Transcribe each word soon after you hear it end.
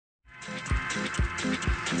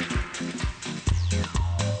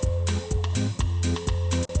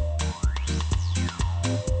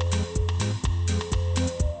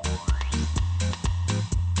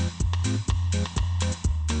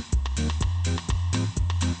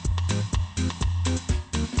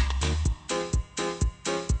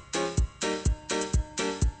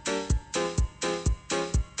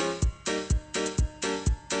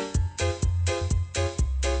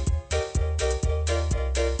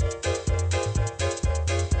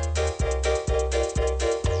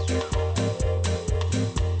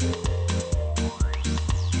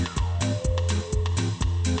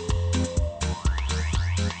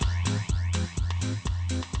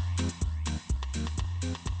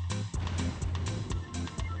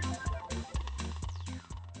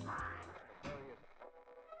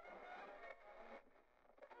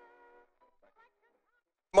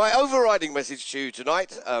My overriding message to you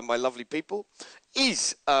tonight, my lovely people,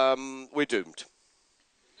 is we're doomed.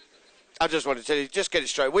 I just want to tell you, just get it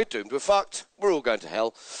straight. We're doomed. We're fucked. We're all going to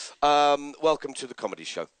hell. Welcome to the comedy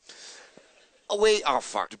show. We are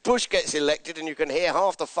fucked. Bush gets elected and you can hear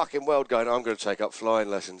half the fucking world going, I'm going to take up flying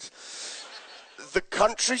lessons. The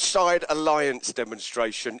Countryside Alliance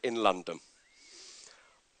demonstration in London.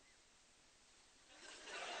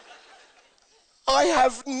 I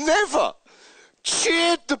have never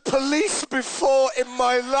cheered the police before in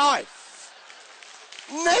my life.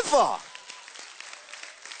 Never.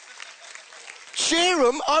 Cheer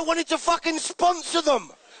them? I wanted to fucking sponsor them.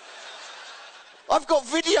 I've got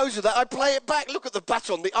videos of that. I play it back. Look at the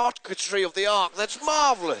baton, the artistry of the arc. That's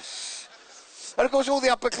marvellous. And, of course, all the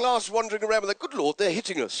upper class wandering around with that, good Lord, they're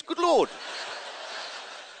hitting us. Good Lord.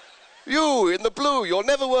 You, in the blue, you'll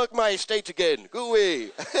never work my estate again. Go away.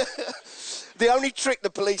 The only trick the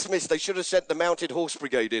police missed, they should have sent the mounted horse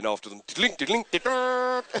brigade in after them.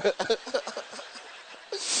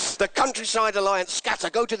 The Countryside Alliance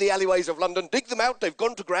scatter, go to the alleyways of London, dig them out, they've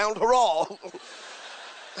gone to ground, hurrah!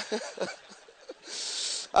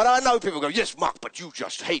 And I know people go, yes, Mark, but you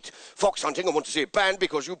just hate fox hunting and want to see it banned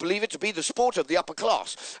because you believe it to be the sport of the upper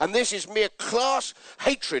class. And this is mere class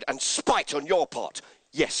hatred and spite on your part.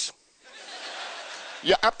 Yes.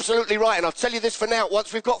 You're absolutely right, and I'll tell you this for now.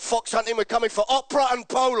 Once we've got fox hunting, we're coming for opera and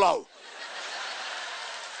polo.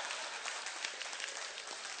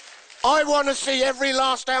 I want to see every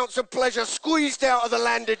last ounce of pleasure squeezed out of the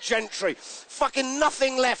landed gentry. Fucking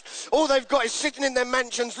nothing left. All they've got is sitting in their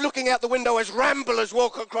mansions looking out the window as ramblers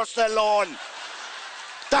walk across their lawn.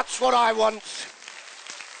 That's what I want.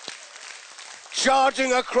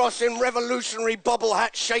 Charging across in revolutionary bobble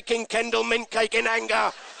hat, shaking Kendall mint cake in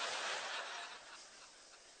anger.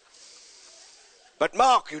 But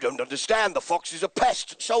Mark, you don't understand. The fox is a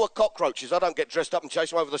pest. So are cockroaches. I don't get dressed up and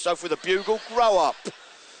chase them over the sofa with a bugle. Grow up.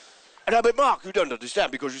 No, but Mark, you don't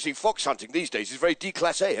understand, because you see, fox hunting these days is very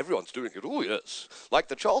déclassé. Everyone's doing it. Oh, yes. Like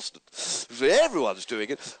the Charleston. Everyone's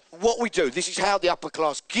doing it. What we do, this is how the upper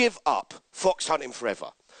class give up fox hunting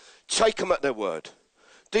forever. Take them at their word.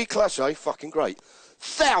 Déclassé, fucking great.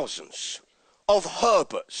 Thousands of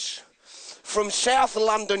Herberts from South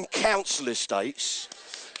London council estates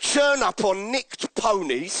churn up on nicked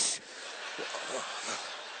ponies.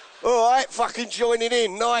 All right, fucking joining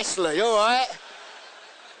in nicely, all right?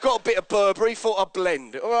 Got a bit of Burberry, thought I'd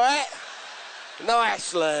blend, all right?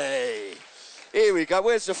 Nicely. Here we go.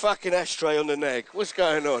 Where's the fucking ashtray on the neck? What's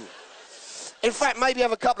going on? In fact, maybe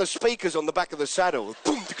have a couple of speakers on the back of the saddle.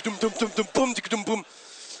 Boom, dum, dum, dum, dum, boom, dum, boom.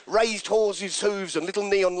 Raised horses' hooves and little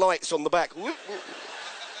neon lights on the back.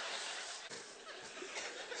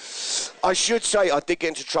 I should say I did get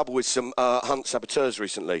into trouble with some hunt saboteurs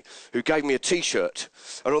recently who gave me a T-shirt.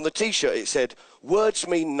 And on the T-shirt it said, words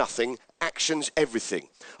mean nothing, actions everything.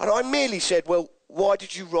 And I merely said, well, why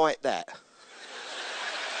did you write that?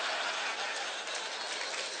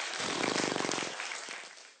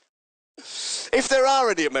 If there are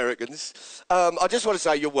any Americans, I just want to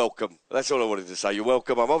say you're welcome. That's all I wanted to say. You're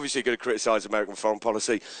welcome. I'm obviously going to criticise American foreign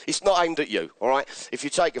policy. It's not aimed at you, all right? If you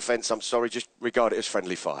take offence, I'm sorry. Just regard it as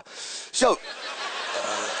friendly fire. So,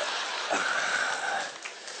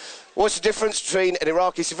 what's the difference between an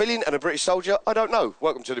Iraqi civilian and a British soldier? I don't know.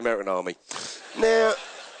 Welcome to the American Army. Now,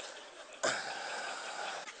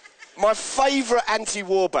 my favourite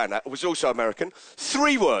anti-war banner was also American.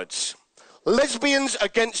 3 words. Lesbians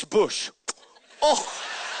against Bush. Oh,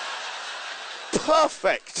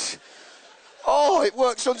 perfect. Oh, it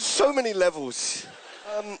works on so many levels.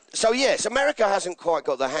 So, yes, America hasn't quite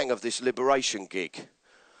got the hang of this liberation gig.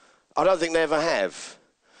 I don't think they ever have.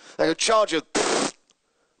 They go, charge you.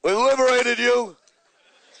 We liberated you.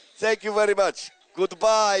 Thank you very much.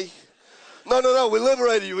 Goodbye. No, we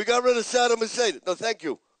liberated you. We got rid of Saddam Hussein. No, thank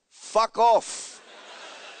you. Fuck off.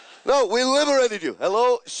 No, we liberated you.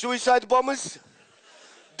 Hello, suicide bombers?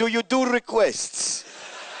 Do you do requests?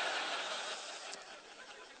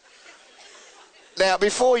 Now,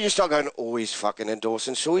 before you start going, oh, he's fucking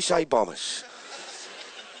endorsing suicide bombers.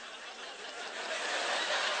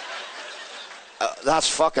 That's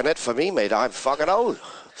fucking it for me, mate. I'm fucking old.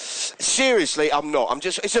 Seriously, I'm not.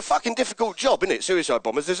 It's a fucking difficult job, isn't it, suicide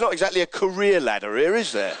bombers? There's not exactly a career ladder here,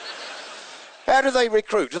 is there? How do they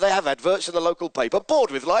recruit? Do they have adverts in the local paper? Bored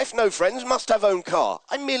with life, no friends, must have own car.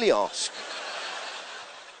 I merely ask.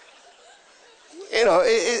 You know,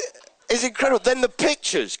 it's incredible. Then the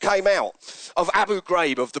pictures came out of Abu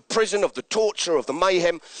Ghraib, of the prison, of the torture, of the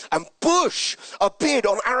mayhem, and Bush appeared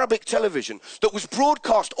on Arabic television that was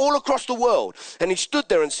broadcast all across the world, and he stood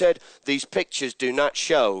there and said, these pictures do not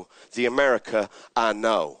show the America I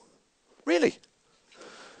know. Really?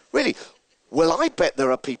 Really? Well, I bet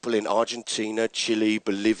there are people in Argentina, Chile,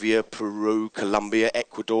 Bolivia, Peru, Colombia,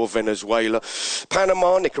 Ecuador, Venezuela,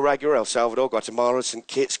 Panama, Nicaragua, El Salvador, Guatemala, St.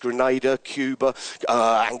 Kitts, Grenada, Cuba,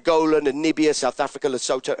 Angola, Namibia, South Africa,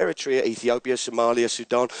 Lesotho, Eritrea, Ethiopia, Somalia,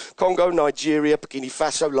 Sudan, Congo, Nigeria, Burkina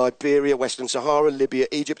Faso, Liberia, Western Sahara, Libya,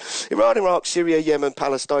 Egypt, Iran, Iraq, Syria, Yemen,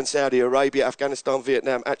 Palestine, Saudi Arabia, Afghanistan,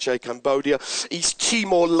 Vietnam, Aceh, Cambodia, East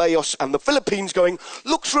Timor, Laos, and the Philippines going,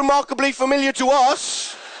 looks remarkably familiar to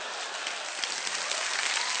us.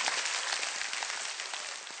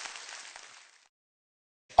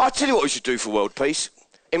 I'll tell you what we should do for world peace.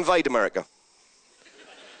 Invade America.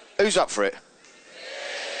 Who's up for it?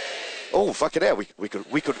 Oh, fucking hell,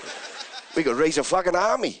 we could raise a fucking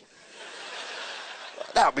army.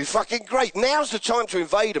 That would be fucking great. Now's the time to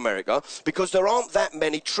invade America because there aren't that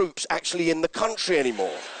many troops actually in the country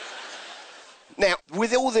anymore. Now,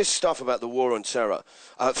 with all this stuff about the war on terror,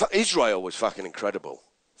 Israel was fucking incredible.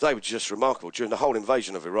 They were just remarkable during the whole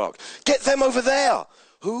invasion of Iraq. Get them over there.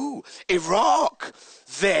 Who? Iraq.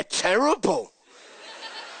 They're terrible.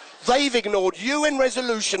 They've ignored UN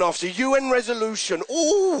resolution after UN resolution.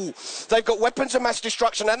 Ooh, they've got weapons of mass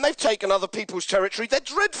destruction and they've taken other people's territory. They're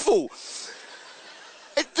dreadful.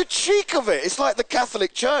 The cheek of it. It's like the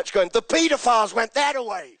Catholic Church going, the paedophiles went that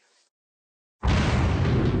away.